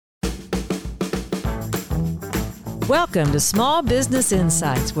Welcome to Small Business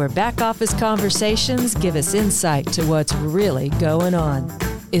Insights, where back office conversations give us insight to what's really going on.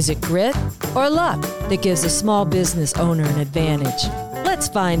 Is it grit or luck that gives a small business owner an advantage? Let's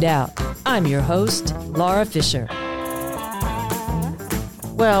find out. I'm your host, Laura Fisher.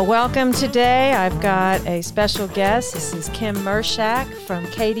 Well, welcome today. I've got a special guest. This is Kim Mirshak from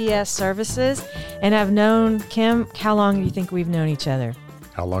KDS Services. And I've known Kim, how long do you think we've known each other?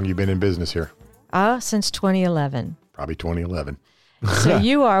 How long you been in business here? Since 2011. Probably 2011. So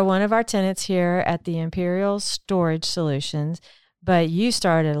you are one of our tenants here at the Imperial Storage Solutions, but you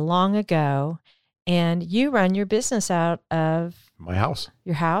started long ago, and you run your business out of my house.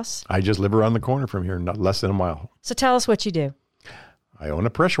 Your house? I just live around the corner from here, not less than a mile. So tell us what you do. I own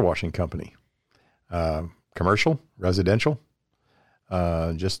a pressure washing company, commercial, residential,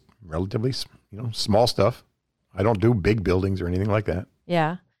 just relatively, small stuff. I don't do big buildings or anything like that.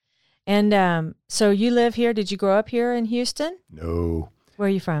 Yeah. And so you live here. Did you grow up here in Houston? No. Where are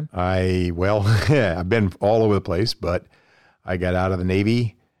you from? I've been all over the place, but I got out of the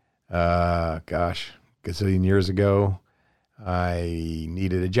Navy, gazillion years ago. I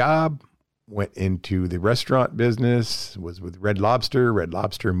needed a job, went into the restaurant business, was with Red Lobster. Red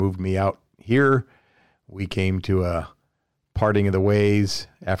Lobster moved me out here. We came to a parting of the ways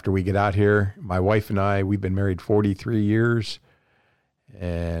after we get out here. My wife and I, we've been married 43 years.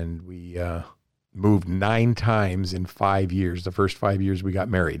 And we moved 9 times in 5 years. The first 5 years we got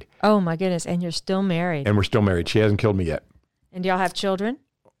married. Oh, my goodness. And you're still married. And we're still married. She hasn't killed me yet. And do y'all have children?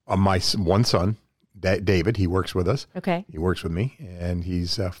 My one son, David, he works with us. Okay. He works with me. And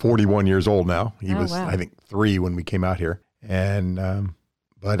he's 41 years old now. He was, wow. I think, 3 when we came out here. And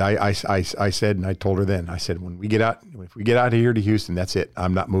but I said, and I told her then, I said, if we get out of here to Houston, that's it.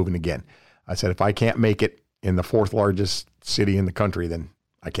 I'm not moving again. I said, if I can't make it in the 4th largest city in the country, then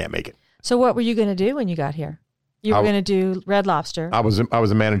I can't make it. So what were you going to do when you got here? You were going to do Red Lobster. I was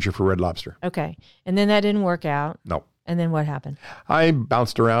a manager for Red Lobster. Okay. And then that didn't work out. No. And then what happened? I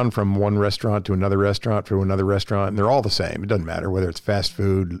bounced around from one restaurant to another restaurant to another restaurant, and they're all the same. It doesn't matter whether it's fast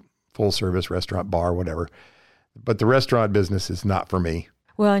food, full service restaurant, bar, whatever. But the restaurant business is not for me.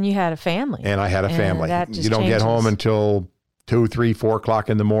 Well, and you had a family. And I had a family. That you don't get home until 2, 3, 4 o'clock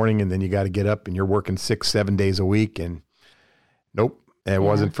in the morning, and then you got to get up and you're working 6, 7 days a week. And nope, it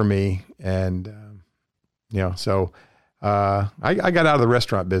wasn't for me. And, so I got out of the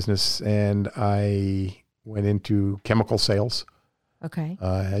restaurant business and I went into chemical sales. Okay.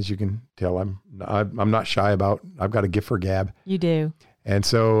 As you can tell, I'm not shy about, I've got a gift for gab. You do. And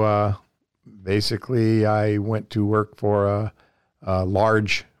so basically I went to work for a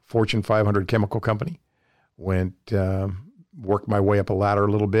large Fortune 500 chemical company, worked my way up a ladder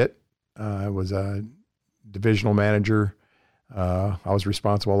a little bit. I was a divisional manager. I was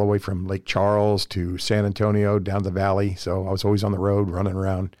responsible all the way from Lake Charles to San Antonio, down the valley. So I was always on the road, running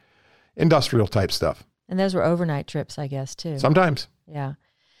around, industrial type stuff. And those were overnight trips, I guess, too. Sometimes. Yeah.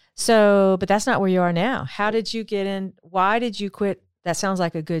 So, but that's not where you are now. How did you get in? Why did you quit? That sounds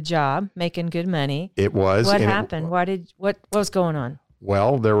like a good job, making good money. It was. What happened? What was going on?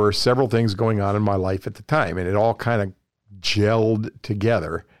 Well, there were several things going on in my life at the time, and it all kind of gelled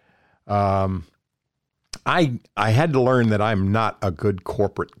together. I had to learn that I'm not a good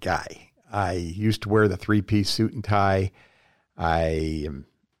corporate guy. I used to wear the 3-piece suit and tie. I am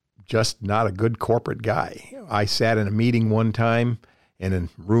just not a good corporate guy. I sat in a meeting one time in a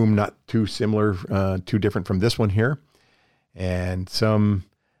room not too different from this one here. And some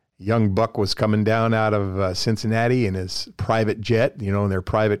young buck was coming down out of Cincinnati in his private jet, in their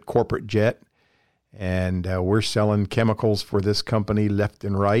private corporate jet. And we're selling chemicals for this company left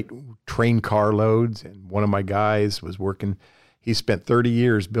and right, train car loads. And one of my guys was working. He spent 30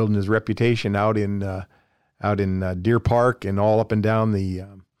 years building his reputation out in Deer Park and all up and down the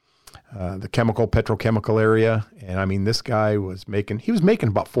petrochemical area. And I mean, this guy was making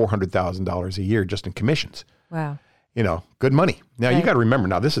about $400,000 a year just in commissions. Wow. Good money. Now you got to remember,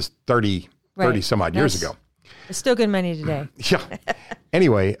 now this is 30 some odd years ago. It's still good money today. Yeah.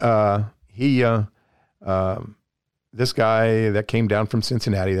 Anyway, this guy that came down from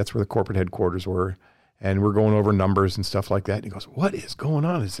Cincinnati, that's where the corporate headquarters were. And we're going over numbers and stuff like that. And he goes, what is going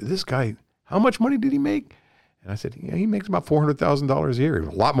on? Is this guy, how much money did he make? And I said, he makes about $400,000 a year.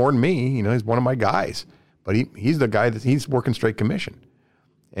 A lot more than me. He's one of my guys, but he's the guy he's working straight commission.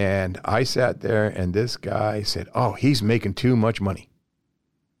 And I sat there and this guy said, oh, he's making too much money.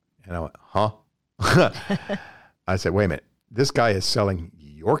 And I went, huh? I said, wait a minute. This guy is selling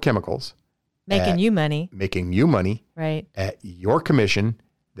your chemicals. Making you money. Right. At your commission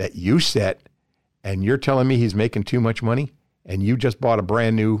that you set. And you're telling me he's making too much money? And you just bought a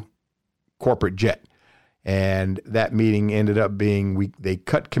brand new corporate jet. And that meeting ended up being, they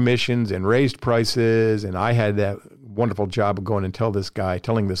cut commissions and raised prices. And I had that wonderful job of going and telling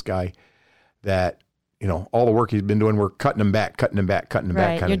this guy that, all the work he's been doing, we're cutting him back. Kind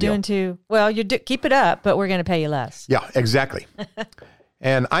You're of doing deal. Keep it up, but we're going to pay you less. Yeah, exactly.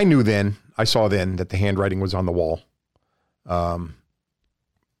 And I saw then that the handwriting was on the wall.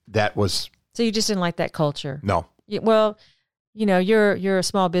 That was. So you just didn't like that culture? No. Well, you're a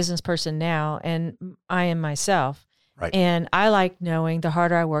small business person now, and I am myself. Right. And I like knowing the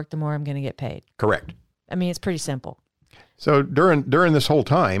harder I work, the more I'm going to get paid. Correct. I mean, it's pretty simple. So during this whole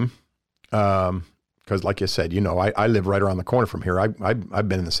time, because like you said, I live right around the corner from here. I've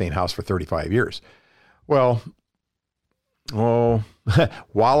been in the same house for 35 years. Well,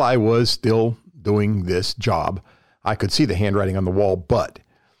 while I was still doing this job, I could see the handwriting on the wall, but,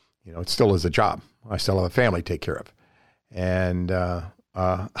 it still is a job. I still have a family to take care of. And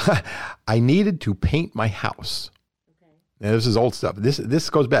I needed to paint my house. Okay. Now, this is old stuff. This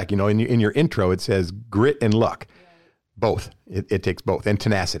goes back, in your intro, it says grit and luck. Right. Both. It takes both, and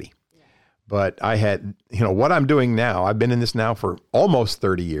tenacity. Yeah. But I had, what I'm doing now, I've been in this now for almost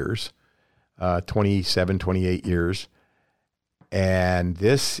 30 years, 27, 28 years. And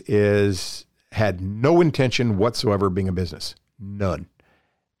this had no intention whatsoever of being a business. None.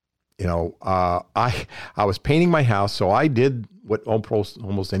 I was painting my house, so I did what almost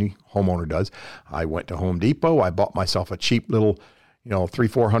any homeowner does. I went to Home Depot. I bought myself a cheap little,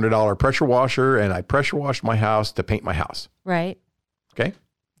 $300-$400 pressure washer, and I pressure washed my house to paint my house. Right. Okay,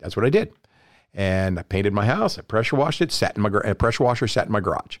 that's what I did, and I painted my house. I pressure washed it. Pressure washer sat in my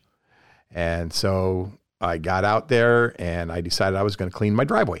garage, and so I got out there and I decided I was going to clean my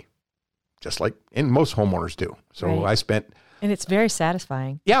driveway, just like most homeowners do. So right. I spent. And it's very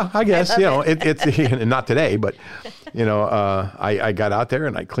satisfying. Yeah, I guess, it's not today, but, I got out there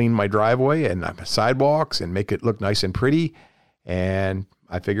and I cleaned my driveway and my sidewalks and make it look nice and pretty. And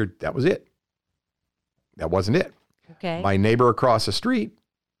I figured that was it. That wasn't it. Okay. My neighbor across the street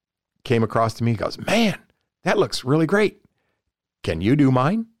came across to me and goes, "Man, that looks really great. Can you do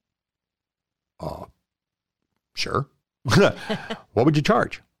mine?" Sure. What would you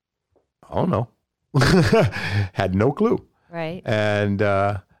charge? I don't know. Had no clue. Right. And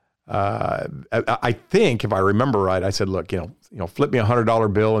I think, if I remember right, I said, "Look, flip me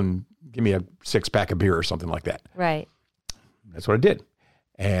 $100 bill and give me a 6-pack of beer," or something like that. Right. That's what I did.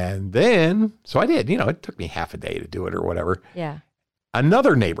 And then, so I did. It took me half a day to do it or whatever. Yeah.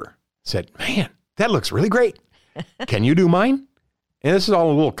 Another neighbor said, "Man, that looks really great. Can you do mine?" And this is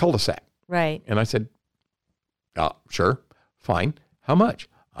all a little cul-de-sac. Right. And I said, "Sure, fine. How much?"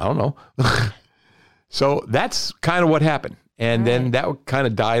 "I don't know." So that's kind of what happened. And then that kind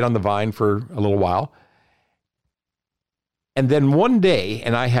of died on the vine for a little while. And then one day,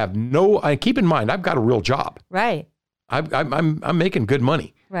 and I keep in mind, I've got a real job. Right. I'm making good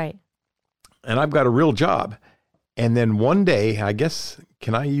money. Right. And I've got a real job. And then one day, I guess,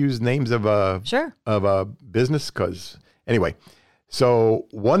 can I use names of a business? Because anyway, so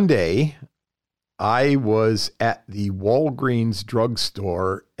one day I was at the Walgreens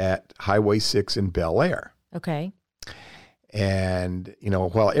drugstore at Highway 6 in Bel Air. Okay. And,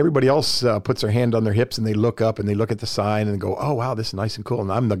 while everybody else puts their hand on their hips and they look up and they look at the sign and go, "Oh, wow, this is nice and cool." And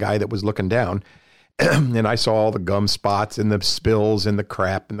I'm the guy that was looking down and I saw all the gum spots and the spills and the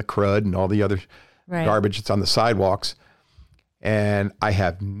crap and the crud and all the other garbage that's on the sidewalks. And I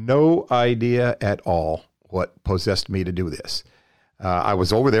have no idea at all what possessed me to do this. I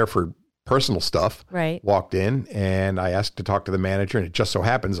was over there for personal stuff. Right. Walked in and I asked to talk to the manager, and it just so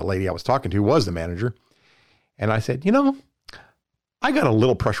happens the lady I was talking to was the manager. And I said, "I got a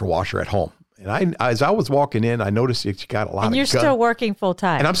little pressure washer at home." And as I was walking in, I noticed that you got a lot of. And you're still working full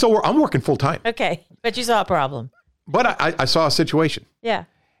time. And I'm working full time. Okay, but you saw a problem. But I saw a situation. Yeah.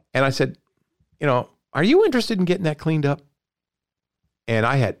 And I said, "Are you interested in getting that cleaned up?" And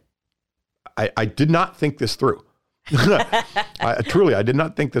I did not think this through. I did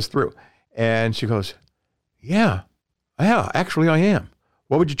not think this through. And she goes, yeah, actually I am.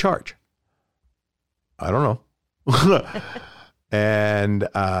 What would you charge?" "I don't know." And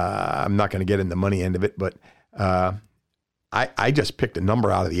I'm not going to get in the money end of it, but I just picked a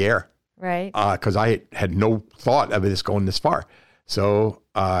number out of the air. Right. Because I had no thought of this going this far. So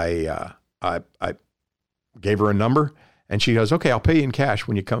I gave her a number, and she goes, "Okay, I'll pay you in cash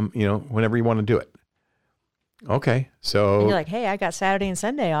when you come, whenever you want to do it." Okay. So and you're like, "Hey, I got Saturday and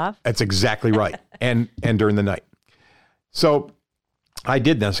Sunday off." That's exactly right. and during the night. So I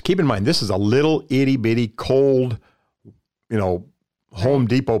did this. Keep in mind, this is a little itty bitty cold, Home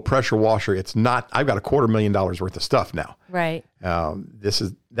Depot pressure washer. It's not, I've got $250,000 worth of stuff now. Right.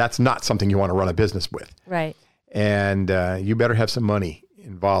 That's not something you want to run a business with. Right. And you better have some money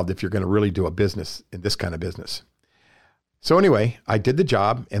involved if you're going to really do a business in this kind of business. So anyway, I did the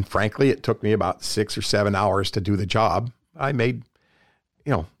job, and frankly, it took me about 6 or 7 hours to do the job. I made,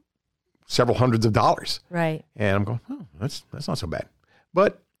 several hundreds of dollars. Right. And I'm going, oh, that's not so bad.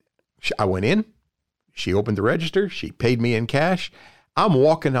 But I went in, she opened the register, she paid me in cash. I'm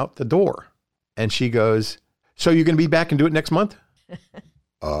walking out the door, and she goes, so you're going to be back and do it next month?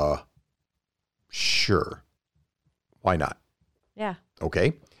 Sure. Why not? Yeah.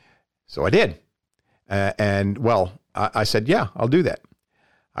 Okay. So I did. I said, yeah, I'll do that.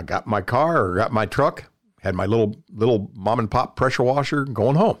 I got my car or got my truck, had my little mom and pop pressure washer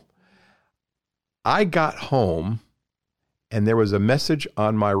going home. I got home and there was a message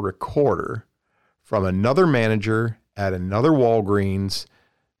on my recorder from another manager at another Walgreens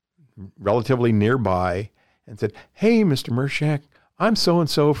relatively nearby and said, hey, Mr. Mirshak, I'm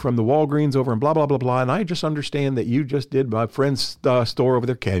so-and-so from the Walgreens over in blah, blah, blah, blah. And I just understand that you just did my friend's store over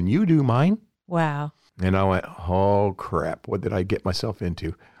there. Can you do mine? Wow. And I went, oh, crap. What did I get myself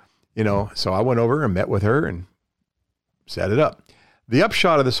into? So I went over and met with her and set it up. The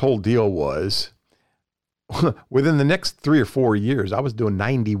upshot of this whole deal was within the next 3 or 4 years, I was doing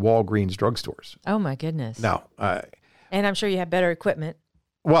 90 Walgreens drugstores. Oh, my goodness. Now, and I'm sure you have better equipment.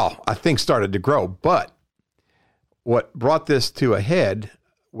 Well, things started to grow, but what brought this to a head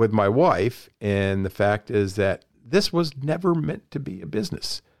with my wife, and the fact is that this was never meant to be a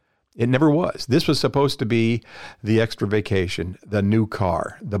business. It never was. This was supposed to be the extra vacation, the new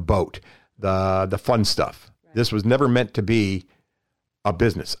car, the boat, the fun stuff. Right. This was never meant to be a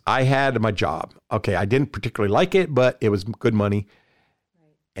business. I had my job. Okay, I didn't particularly like it, but it was good money.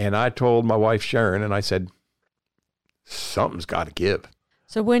 Right. And I told my wife, Sharon, and I said, something's got to give.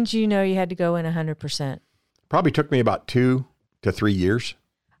 So when did you know you had to go in 100%? Probably took me about 2 to 3 years.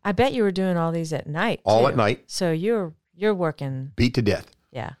 I bet you were doing all these at night. All too. at night. So you're working. Beat to death.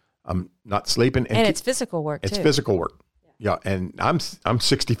 Yeah. I'm not sleeping. And it's physical work, It's too. physical work. Yeah. And I'm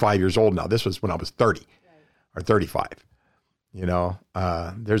 65 years old now. This was when I was 30 or 35.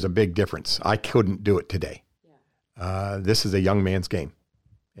 There's a big difference. I couldn't do it today. Yeah. This is a young man's game.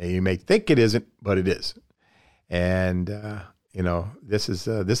 And you may think it isn't, but it is. And, this is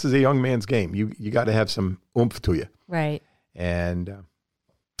a young man's game. You got to have some oomph to you. Right. And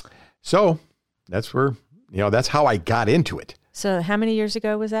so that's where, that's how I got into it. So how many years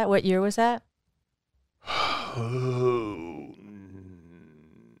ago was that? What year was that?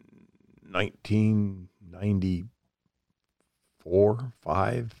 1994,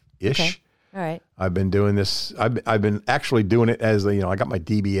 5-ish. Okay. All right. I've been doing this. I've been actually doing it as I got my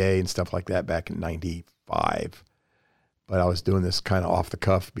DBA and stuff like that back in 95, but I was doing this kind of off the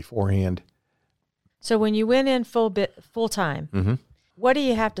cuff beforehand. So when you went in full time, mm-hmm. What do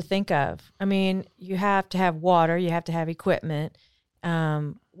you have to think of? I mean, you have to have water, you have to have equipment.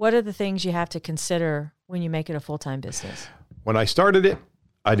 What are the things you have to consider when you make it a full-time business? When I started it,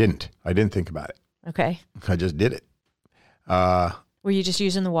 I didn't think about it. Okay. I just did it. Were you just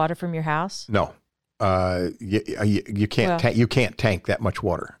using the water from your house? No. You can't you can't tank that much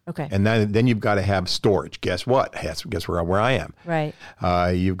water. Okay. And then you've got to have storage. Guess what? Guess where I am. Right.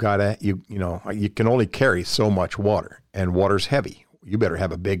 You've got to you can only carry so much water, and water's heavy. You better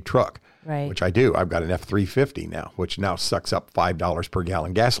have a big truck. Right. Which I do. I've got an F-350 now, which now sucks up $5 per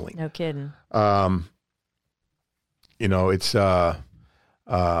gallon gasoline. No kidding. It's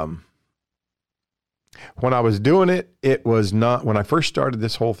when I was doing it, it was not, when I first started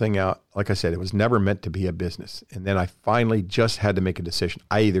this whole thing out, like I said, it was never meant to be a business. And then I finally just had to make a decision.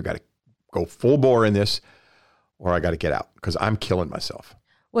 I either got to go full bore in this or I got to get out because I'm killing myself.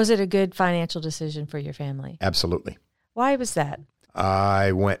 Was it a good financial decision for your family? Absolutely. Why was that?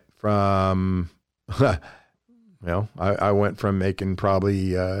 I went from, I went from making probably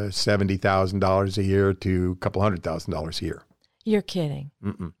 $70,000 a year to a couple $100,000 a year. You're kidding.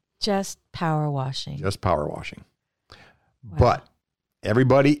 Mm-mm. Just power washing. Just power washing. Wow. But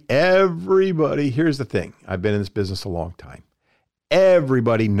everybody, here's the thing. I've been in this business a long time.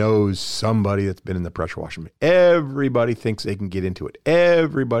 Everybody knows somebody that's been in the pressure washing. Everybody thinks they can get into it.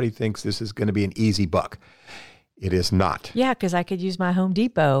 Everybody thinks this is going to be an easy buck. It is not. Yeah, because I could use my Home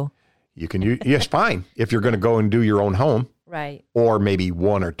Depot. You can use, yes, fine. If you're going to go and do your own home. Right. Or maybe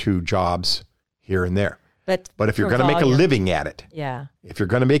 1 or 2 jobs here and there. But if you're going to make a living at it. Yeah. If you're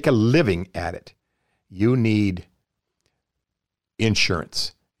going to make a living at it, you need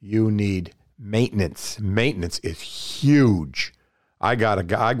insurance. You need maintenance. Maintenance is huge. I got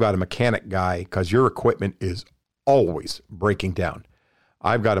a mechanic guy because your equipment is always breaking down.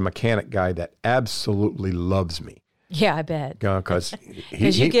 I've got a mechanic guy that absolutely loves me. Yeah, I bet. Because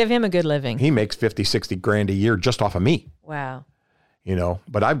you give him a good living. He makes 50, 60 grand a year just off of me. Wow.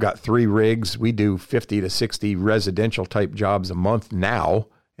 But I've got 3 rigs. We do 50 to 60 residential type jobs a month now.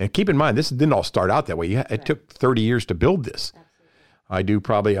 And keep in mind, this didn't all start out that way. It took 30 years to build this. Absolutely. I do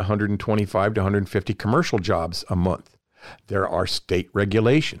probably 125 to 150 commercial jobs a month. There are state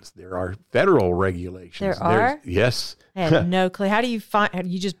regulations. There are federal regulations. There are? Yes. I had no clue. How do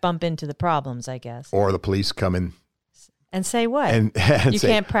you just bump into the problems, I guess? Or the police come in. And say what? And you say,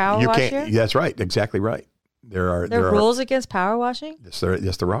 can't power wash here? That's right. Exactly right. There are rules against power washing? Yes, there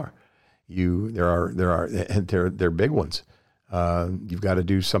are. They're big ones. You've got to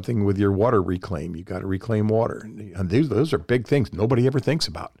do something with your water reclaim. You've got to reclaim water. And those are big things nobody ever thinks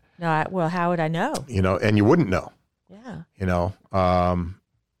about. No, well, how would I know? And you wouldn't know. Yeah.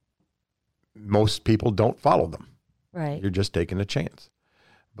 Most people don't follow them. Right. You're just taking a chance.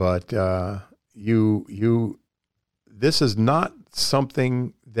 But this is not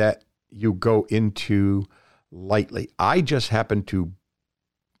something that you go into lightly. I just happen to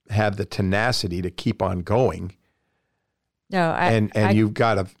have the tenacity to keep on going. No, you've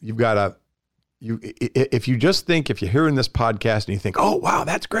got to, if you just think, if you're hearing this podcast and you think, oh, wow,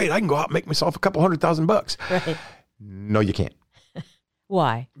 that's great, I can go out and make myself a couple $100,000. Right. No, you can't.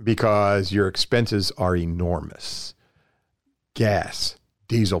 Why? Because your expenses are enormous. Gas,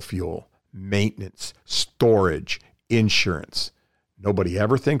 diesel fuel, maintenance, storage, insurance. Nobody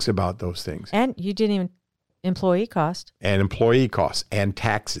ever thinks about those things. And you didn't even employee cost. And employee costs and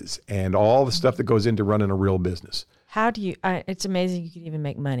taxes and all the stuff that goes into running a real business. How do you, it's amazing you can even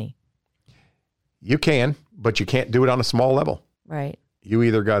make money. You can, but you can't do it on a small level. Right. You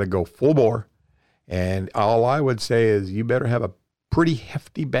either got to go full bore, and all I would say is you better have a pretty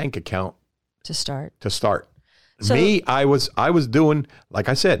hefty bank account to start. So, me, I was doing, like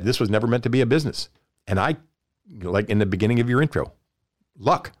I said, this was never meant to be a business. And I, like in the beginning of your intro,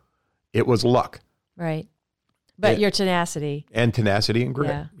 luck. It was luck. Right. But your tenacity. And tenacity and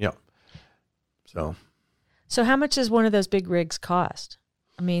grit. Yeah. So how much does one of those big rigs cost?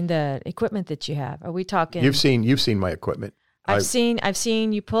 I mean, the equipment that you have. Are we talking? You've seen my equipment. I've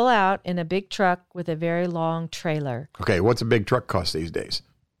seen you pull out in a big truck with a very long trailer. Okay, what's a big truck cost these days?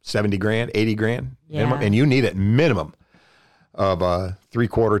 70 grand, 80 grand minimum? Yeah. And you need it minimum of a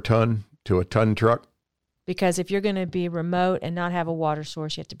 3/4 ton to a ton truck. Because if you're going to be remote and not have a water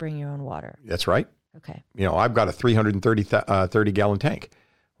source, you have to bring your own water. That's right. Okay. I've got a 30 gallon tank.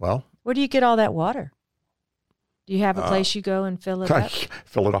 Well, where do you get all that water? Do you have a place you go and fill it up?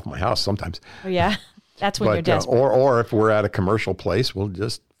 Fill it off my house sometimes. Oh, yeah. That's when you're desperate. Or if we're at a commercial place, we'll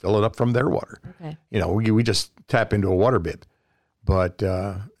just fill it up from their water. Okay. We just tap into a water bib. But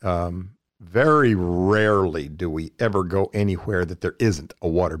very rarely do we ever go anywhere that there isn't a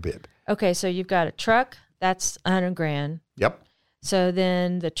water bib. Okay, so you've got a truck, that's $100 grand. Yep. So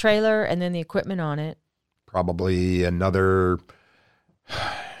then the trailer and then the equipment on it. Probably another,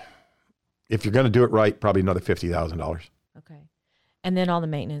 if you're going to do it right, probably another $50,000. Okay. And then all the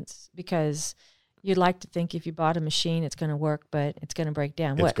maintenance, because you'd like to think if you bought a machine, it's going to work, but it's going to break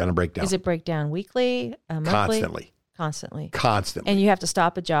down. It's going to break down. Is it break down weekly, monthly? Constantly. Constantly. And you have to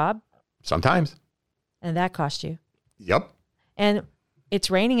stop a job? Sometimes. And that costs you? Yep. And it's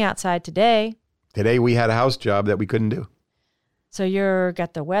raining outside today. Today we had a house job that we couldn't do. So you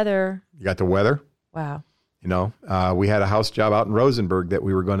got the weather. You got the weather. Wow. We had a house job out in Rosenberg that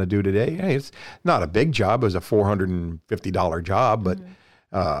we were going to do today. Hey, it's not a big job. It was a $450 job, but,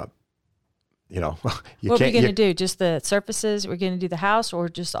 what are we going to do? Just the surfaces? We're going to do the house or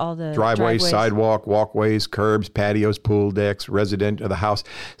just all the driveways? Sidewalk, walkways, curbs, patios, pool decks, resident of the house.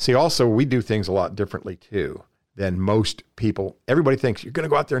 See, also, we do things a lot differently, too, than most people. Everybody thinks you're going to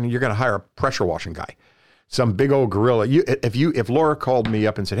go out there and you're going to hire a pressure washing guy. Some big old gorilla. If Laura called me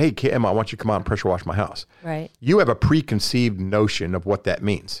up and said, "Hey, Kim, I want you to come out and pressure wash my house," right? You have a preconceived notion of what that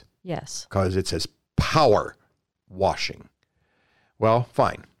means. Yes. Because it says power washing. Well,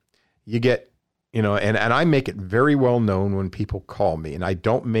 fine. You get, and I make it very well known when people call me, and I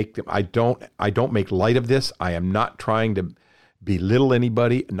don't make make light of this. I am not trying to belittle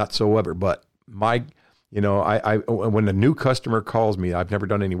anybody, whatsoever. But when a new customer calls me, I've never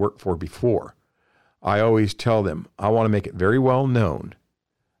done any work for before. I always tell them, I want to make it very well known,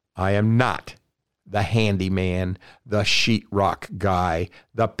 I am not the handyman, the sheetrock guy,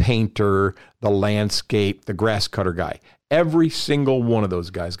 the painter, the landscape, the grass cutter guy. Every single one of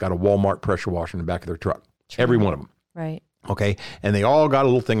those guys got a Walmart pressure washer in the back of their truck. True. Every one of them. Right. Okay. And they all got a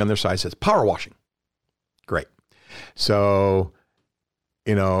little thing on their side that says power washing. Great. So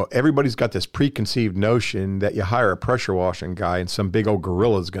everybody's got this preconceived notion that you hire a pressure washing guy and some big old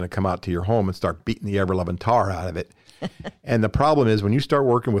gorilla is going to come out to your home and start beating the ever-loving tar out of it. And the problem is when you start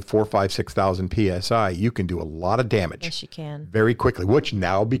working with 4,000, 5,000, 6,000 PSI, you can do a lot of damage. Yes, you can. Very quickly, which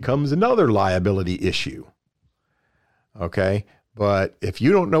now becomes another liability issue. Okay? But if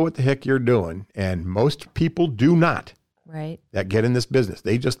you don't know what the heck you're doing, and most people do not, right, that get in this business,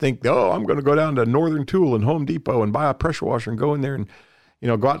 they just think, I'm going to go down to Northern Tool and Home Depot and buy a pressure washer and go in there and,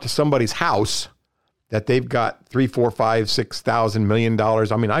 go out to somebody's house that they've got $3, $4, $5, $6,000 million.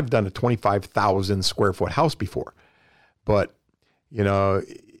 I mean, I've done a 25,000 square foot house before, but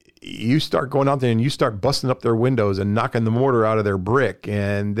you start going out there and you start busting up their windows and knocking the mortar out of their brick.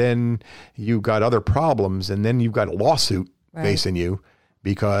 And then you've got other problems. And then you've got a lawsuit facing you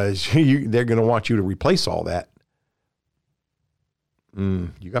because they're going to want you to replace all that.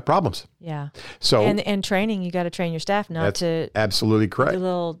 You got problems. Yeah. So and training, you got to train your staff not to. Absolutely correct. A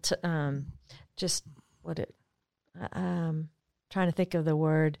little, trying to think of the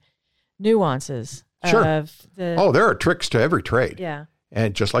word, nuances. Sure. Of the. Oh, there are tricks to every trade. Yeah.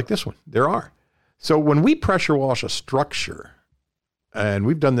 And just like this one, there are. So when we pressure wash a structure, and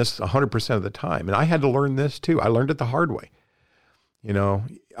we've done this 100% of the time, and I had to learn this too. I learned it the hard way.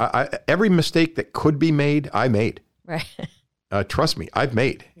 Every mistake that could be made, I made. Right. Trust me, I've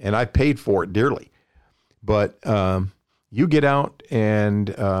made, and I've paid for it dearly. But you get out and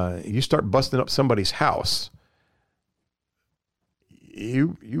you start busting up somebody's house,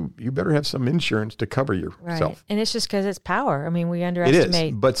 you better have some insurance to cover yourself. Right. And it's just because it's power. I mean, we underestimate. It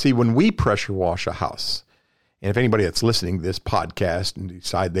is. But see, when we pressure wash a house, and if anybody that's listening to this podcast and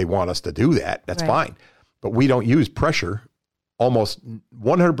decide they want us to do that, that's fine. But we don't use pressure almost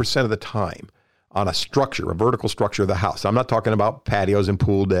 100% of the time on a structure, a vertical structure of the house. I'm not talking about patios and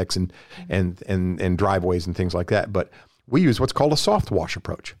pool decks and driveways and things like that, but we use what's called a soft wash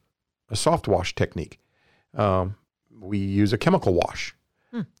approach, a soft wash technique. We use a chemical wash.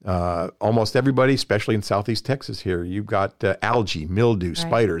 Almost everybody, especially in Southeast Texas here, you've got algae, mildew,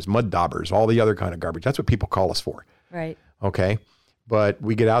 spiders, mud daubers, all the other kind of garbage. That's what people call us for. Right. Okay. But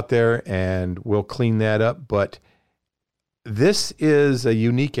we get out there and we'll clean that up. But this is a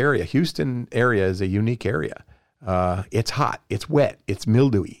unique area. Houston area is a unique area. It's hot, it's wet, it's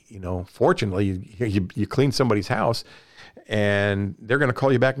mildewy. Fortunately, you clean somebody's house and they're going to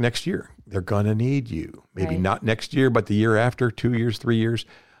call you back next year. They're going to need you. Maybe not next year, but the year after, 2 years, 3 years.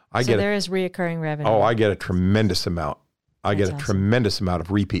 There is reoccurring revenue. Oh, I get a tremendous amount. I get a tremendous amount of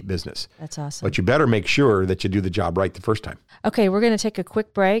repeat business. That's awesome. But you better make sure that you do the job right the first time. Okay, we're going to take a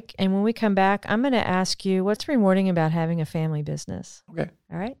quick break. And when we come back, I'm going to ask you what's rewarding about having a family business. Okay.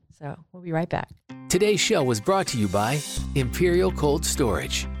 All right. So we'll be right back. Today's show was brought to you by Imperial Cold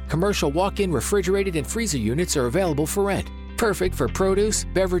Storage. Commercial walk-in refrigerated and freezer units are available for rent. Perfect for produce,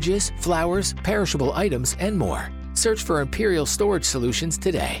 beverages, flowers, perishable items, and more. Search for Imperial Storage Solutions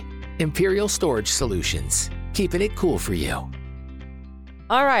today. Imperial Storage Solutions. Keeping it cool for you.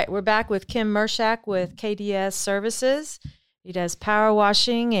 All right, we're back with Kim Mirshak with KDS Services. He does power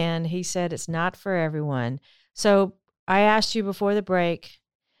washing, and he said it's not for everyone. So I asked you before the break,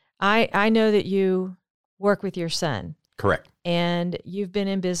 I know that you work with your son. Correct. And you've been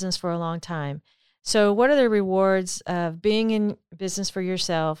in business for a long time. So what are the rewards of being in business for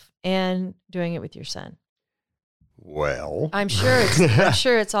yourself and doing it with your son? Well, I'm sure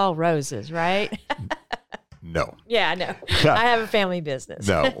it's all roses, right? No. Yeah, no. I have a family business.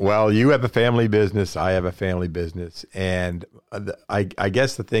 No. Well, you have a family business. I have a family business. And I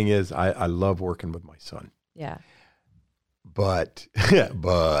guess the thing is, I love working with my son. Yeah. But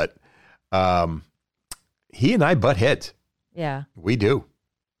he and I butt heads. Yeah. We do.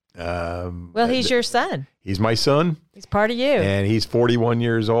 Well, he's your son. He's my son. He's part of you. And he's 41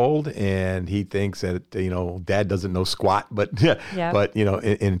 years old, and he thinks that, Dad doesn't know squat. But, but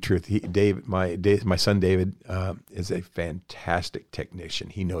in truth, my son David is a fantastic technician.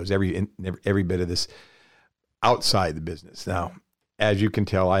 He knows every bit of this outside the business. Now, as you can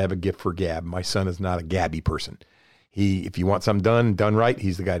tell, I have a gift for gab. My son is not a gabby person. If you want something done right,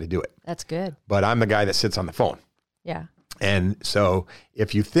 he's the guy to do it. That's good. But I'm the guy that sits on the phone. Yeah. And so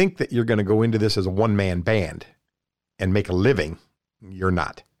if you think that you're going to go into this as a one-man band and make a living, you're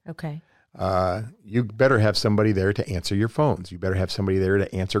not. Okay. You better have somebody there to answer your phones. You better have somebody there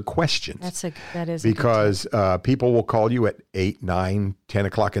to answer questions. That is because people will call you at 8, 9, 10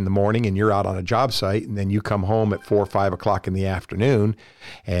 o'clock in the morning, and you're out on a job site, and then you come home at 4 or 5 o'clock in the afternoon,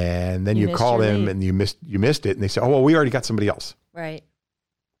 and then you call them and you missed it, and they say, "Oh, well, we already got somebody else." Right.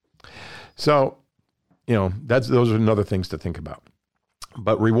 So, those are another things to think about.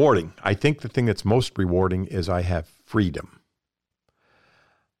 But rewarding, I think the thing that's most rewarding is I have freedom.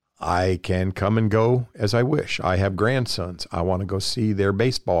 I can come and go as I wish. I have grandsons. I want to go see their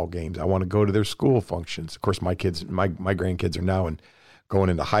baseball games. I want to go to their school functions. Of course, my grandkids are now going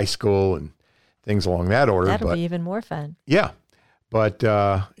into high school and things along that order. That'll be even more fun. Yeah. But,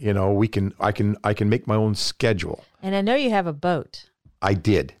 I can make my own schedule. And I know you have a boat. I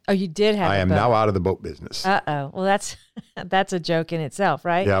did. Oh, you did have a boat. I am now out of the boat business. Uh-oh. Well, that's a joke in itself,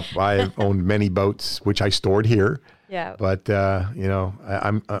 right? Yep. I owned many boats, which I stored here. Yeah. But,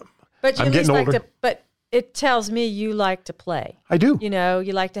 I'm But you I'm at least getting like older. but it tells me you like to play. I do.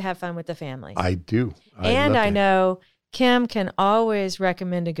 You like to have fun with the family. I do. And I know Kim can always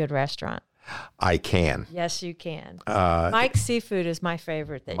recommend a good restaurant. I can. Yes, you can. Mike's Seafood is my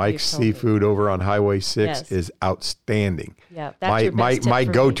favorite. Mike's Seafood over on Highway 6 is outstanding. Yeah, that's your best tip my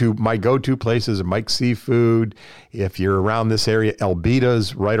for go-to me. my go-to places are Mike's Seafood. If you're around this area,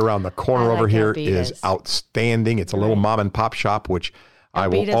 Elbita's right around the corner I over like here Elbita's. is outstanding. It's a little mom and pop shop, which I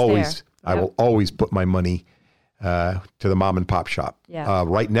will Elbita's always put my money to the mom and pop shop. Yeah.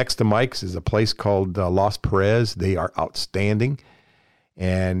 Right next to Mike's is a place called Los Perez. They are outstanding.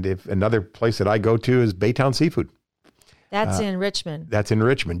 And if another place that I go to is Baytown Seafood. That's in Richmond. That's in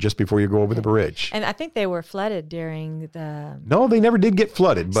Richmond, just before you go over the bridge. And I think they were flooded during the... No, they never did get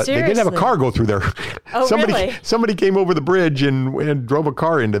flooded, but they did have a car go through there. Oh, really? Somebody came over the bridge and drove a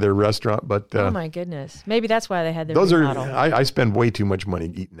car into their restaurant. But oh, my goodness. Maybe that's why they had their those remodel. I spend way too much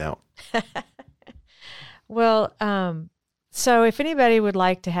money eating out. Well, so if anybody would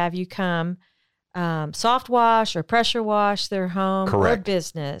like to have you come soft wash or pressure wash their home or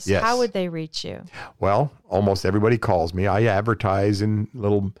business, Yes. how would they reach you? Well, almost everybody calls me. I advertise in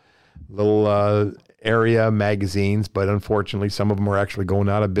little area magazines, but unfortunately, some of them are actually going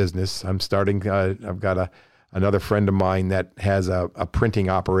out of business. I'm starting. I've got another friend of mine that has a printing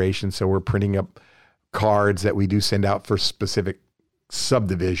operation, so we're printing up cards that we do send out for specific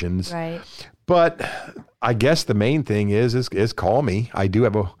subdivisions. Right. But I guess the main thing is call me. I do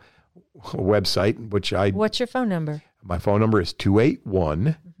have a website, which What's your phone number? My phone number is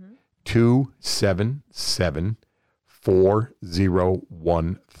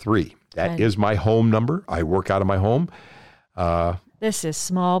 281-277-4013. That is my home number. I work out of my home. This is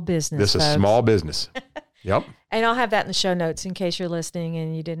small business. This is folks. small business. Yep. And I'll have that in the show notes in case you're listening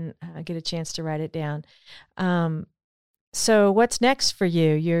and you didn't get a chance to write it down. So what's next for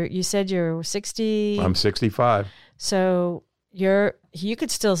you? You said you're 60. I'm 65. So you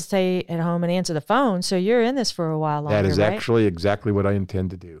could still stay at home and answer the phone. So you're in this for a while longer, That is right? actually exactly what I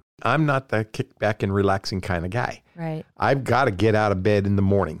intend to do. I'm not the kick back and relaxing kind of guy. Right. I've got to get out of bed in the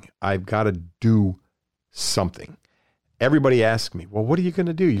morning. I've got to do something. Everybody asks me, well, what are you going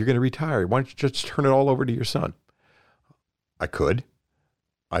to do? You're going to retire. Why don't you just turn it all over to your son? I could.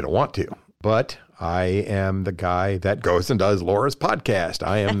 I don't want to. But I am the guy that goes and does Laura's podcast.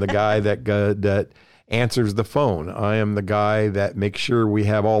 I am the guy that answers the phone. I am the guy that makes sure we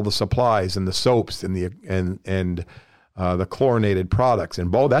have all the supplies and the soaps and the chlorinated products.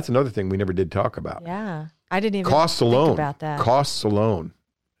 And that's another thing we never did talk about. Yeah. I didn't even Costs think alone. about that. Costs alone.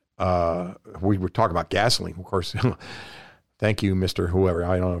 We were talking about gasoline, of course. Thank you, Mr. Whoever.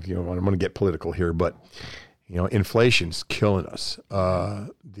 I don't know if I'm going to get political here, but inflation's killing us.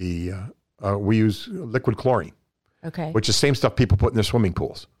 We use liquid chlorine. Okay. Which is the same stuff people put in their swimming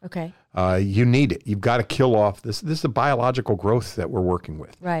pools. Okay. You need it. You've got to kill off this. This is the biological growth that we're working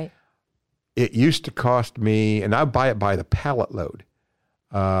with. Right. It used to cost me, and I buy it by the pallet load.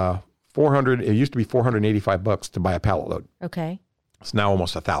 It used to be $485 to buy a pallet load. Okay. It's now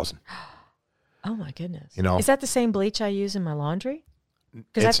almost $1,000. Oh my goodness. Is that the same bleach I use in my laundry?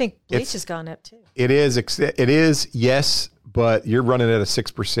 Because I think bleach has gone up too. It is, yes, but you're running at a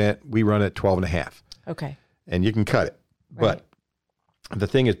 6%. We run at 12.5%. Okay. And you can cut it. Right. But the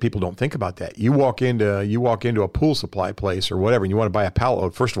thing is, people don't think about that. You walk into a pool supply place or whatever, and you want to buy a pallet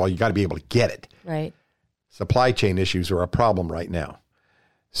load. First of all, you got to be able to get it. Right. Supply chain issues are a problem right now.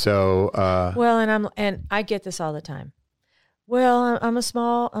 So and I get this all the time. Well, I'm a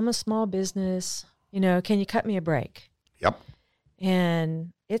small business. Can you cut me a break? Yep.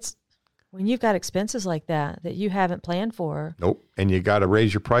 And it's when you've got expenses like that you haven't planned for. Nope. And you got to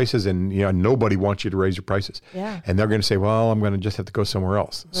raise your prices, and nobody wants you to raise your prices. Yeah. And they're going to say, well, I'm going to just have to go somewhere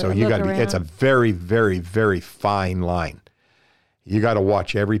else. So Look you got to around. it's a very, very, very fine line. You got to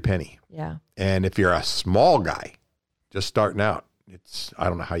watch every penny. Yeah. And if you're a small guy just starting out, I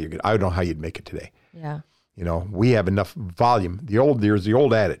don't know how you'd make it today. Yeah. We have enough volume. There's the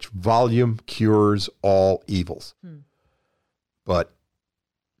old adage, volume cures all evils. But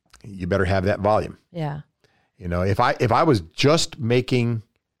you better have that volume. Yeah. If I was just making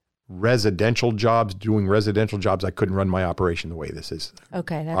residential jobs, doing residential jobs, I couldn't run my operation the way this is.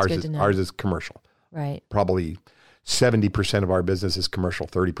 Okay, that's good to know. Ours is commercial. Right. Probably 70% of our business is commercial,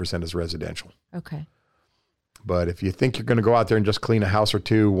 30% is residential. Okay. But if you think you're going to go out there and just clean a house or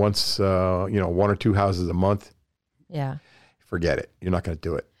two once, one or two houses a month, yeah, forget it. You're not going to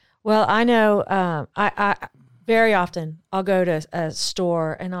do it. Well, I know I very often I'll go to a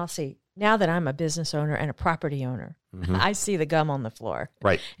store and I'll see, now that I'm a business owner and a property owner, I see the gum on the floor.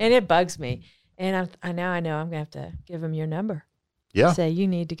 Right. And it bugs me. And I know I'm going to have to give them your number. Yeah. Say, you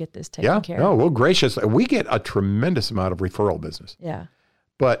need to get this taken care of. No, well, gracious. We get a tremendous amount of referral business. Yeah.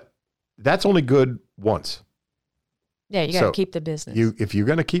 But that's only good once. Yeah, you got to keep the business. If you're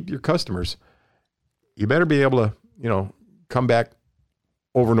going to keep your customers, you better be able to, come back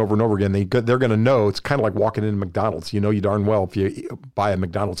over and over and over again. They're going to know. It's kind of like walking into McDonald's. You know, you darn well, if you buy a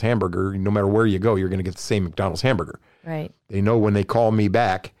McDonald's hamburger, no matter where you go, you're going to get the same McDonald's hamburger. Right. They know when they call me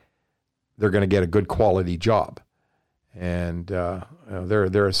back, they're going to get a good quality job. And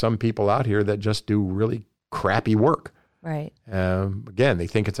there are some people out here that just do really crappy work. Right. Again, they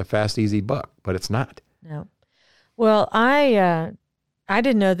think it's a fast, easy buck, but it's not. No. Well, I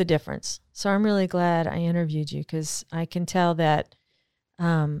didn't know the difference, so I'm really glad I interviewed you, because I can tell that,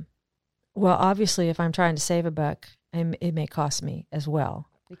 obviously, if I'm trying to save a buck, it may cost me as well,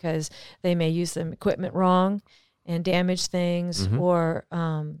 because they may use the equipment wrong and damage things, or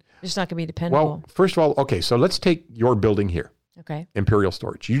it's not going to be dependable. Well, first of all, okay, so let's take your building here. Okay. Imperial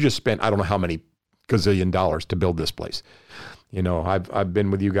Storage. You just spent, I don't know how many gazillion dollars to build this place. I've been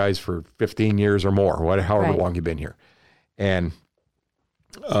with you guys for 15 years or more, however long you've been here. And,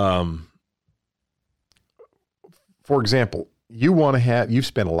 for example, you've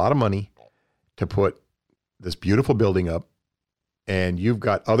spent a lot of money to put this beautiful building up, and you've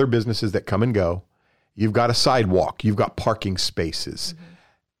got other businesses that come and go. You've got a sidewalk. You've got parking spaces.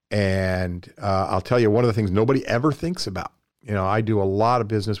 And I'll tell you, one of the things nobody ever thinks about, I do a lot of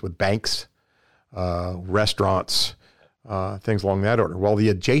business with banks, restaurants, things along that order. Well, the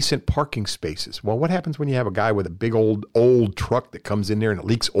adjacent parking spaces. Well, what happens when you have a guy with a big old truck that comes in there and it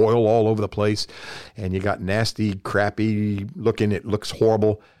leaks oil all over the place, and you got nasty, crappy looking, it looks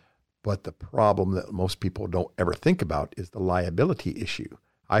horrible. But the problem that most people don't ever think about is the liability issue.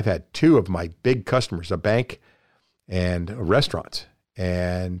 I've had two of my big customers, a bank and restaurants,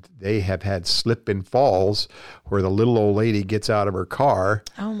 and they have had slip and falls where the little old lady gets out of her car.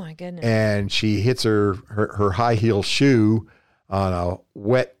 Oh my goodness. And she hits her high heel shoe on a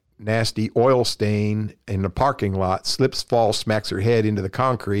wet, nasty oil stain in the parking lot, slips, falls, smacks her head into the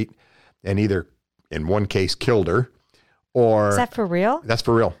concrete, and either in one case killed her, or... Is that for real? That's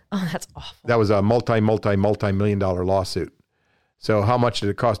for real. Oh, that's awful. That was a multi-million dollar lawsuit. So how much did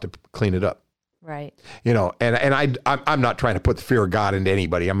it cost to clean it up? Right. And I'm not trying to put the fear of God into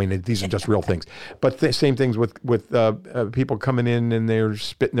anybody. I mean, these are just real things. But same things with people coming in and they're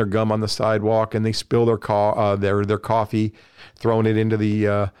spitting their gum on the sidewalk and they spill their coffee, throwing it into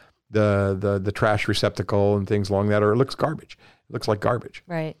the trash receptacle and things along that, or it looks garbage. It looks like garbage.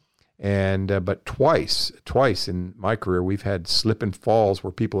 Right. And but twice in my career, we've had slip and falls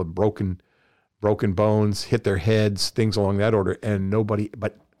where people have broken bones, hit their heads, things along that order, and nobody.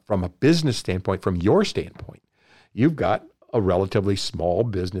 But from a business standpoint, from your standpoint, you've got a relatively small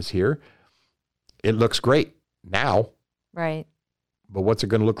business here. It looks great now, right? But what's it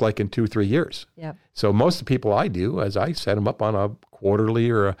going to look like in 2-3 years? Yep. So most of the people I do, as I set them up on a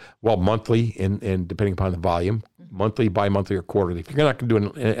quarterly or monthly, and depending upon the volume, monthly, bi-monthly, or quarterly. If you're not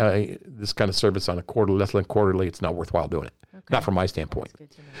going to do this kind of service on a quarterly, less than quarterly, it's not worthwhile doing it. Okay. Not from my standpoint.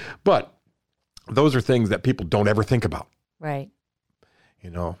 But those are things that people don't ever think about. Right.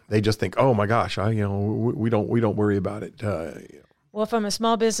 They just think, oh my gosh, we don't worry about it. Well, from a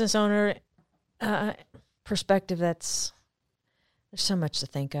small business owner perspective, there's so much to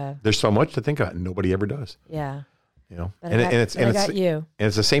think of. There's so much to think of, and nobody ever does. Yeah. I got you. And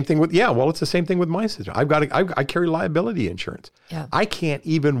it's the same thing with, it's the same thing with my sister. I carry liability insurance. Yeah. I can't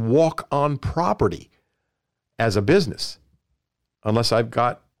even walk on property as a business unless I've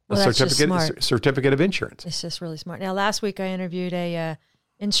got a certificate of insurance. It's just really smart. Now, last week I interviewed a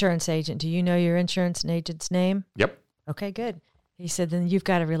insurance agent. Do you know your insurance agent's name? Yep. Okay, good. He said, then you've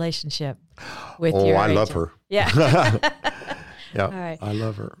got a relationship with your agent. I love her. Yeah. Yeah, all right. I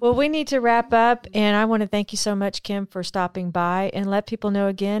love her. Well, we need to wrap up, and I want to thank you so much, Kim, for stopping by, and let people know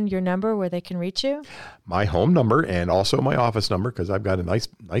again your number where they can reach you. My home number and also my office number, because I've got a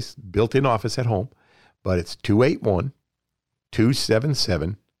nice built-in office at home, but it's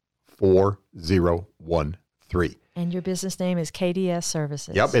 281-277-4013. 3. And your business name is KDS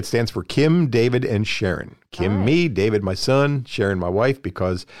Services. Yep, it stands for Kim, David, and Sharon. Kim, me, David, my son, Sharon, my wife,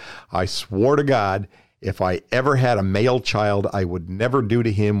 because I swore to God, if I ever had a male child, I would never do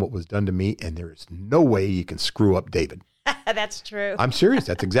to him what was done to me, and there is no way you can screw up David. That's true. I'm serious.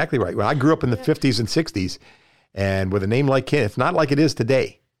 That's exactly right. When I grew up in the 50s and 60s, and with a name like Kim, it's not like it is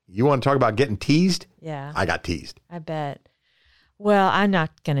today. You want to talk about getting teased? Yeah. I got teased. I bet. Well, I'm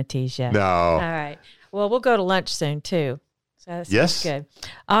not going to tease you. No. All right. Well, we'll go to lunch soon, too. So that's Yes. good.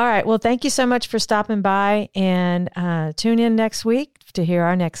 All right. Well, thank you so much for stopping by, and tune in next week to hear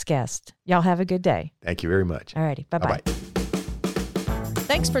our next guest. Y'all have a good day. Thank you very much. All righty. Bye-bye. Bye-bye.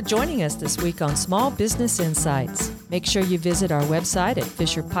 Thanks for joining us this week on Small Business Insights. Make sure you visit our website at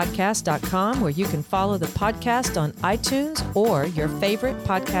fisherpodcast.com, where you can follow the podcast on iTunes or your favorite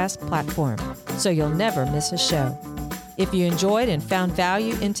podcast platform, so you'll never miss a show. If you enjoyed and found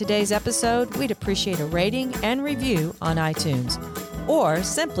value in today's episode, we'd appreciate a rating and review on iTunes, or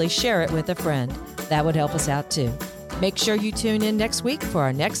simply share it with a friend. That would help us out too. Make sure you tune in next week for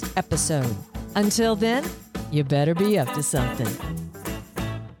our next episode. Until then, you better be up to something.